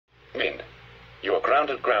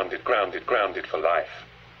grounded, grounded, grounded, grounded for life.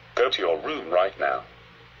 Go to your room right now.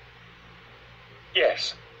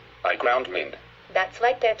 Yes, I ground Min. That's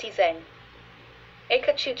right, Dirty Zen.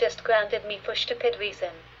 Ika Chu just grounded me for stupid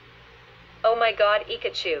reason. Oh my god,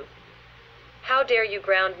 Ika Chu. How dare you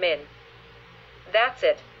ground Min? That's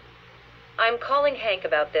it. I'm calling Hank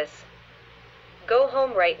about this. Go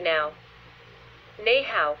home right now. Nay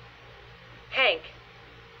how? Hank.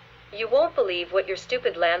 You won't believe what your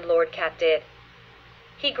stupid landlord cat did.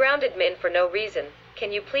 He grounded Min for no reason.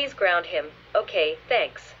 Can you please ground him? Okay,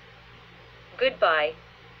 thanks. Goodbye.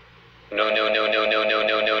 No.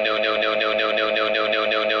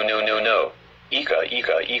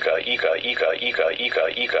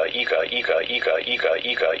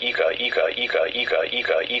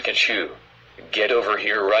 Ika Chu. Get over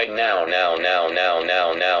here right now.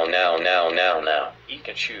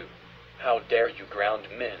 Ika Chu. How dare you ground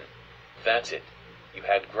Min? That's it. You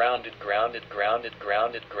had grounded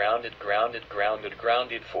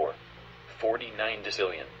for 49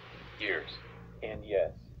 decillion years. And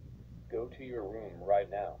yes, go to your room right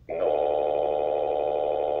now. No.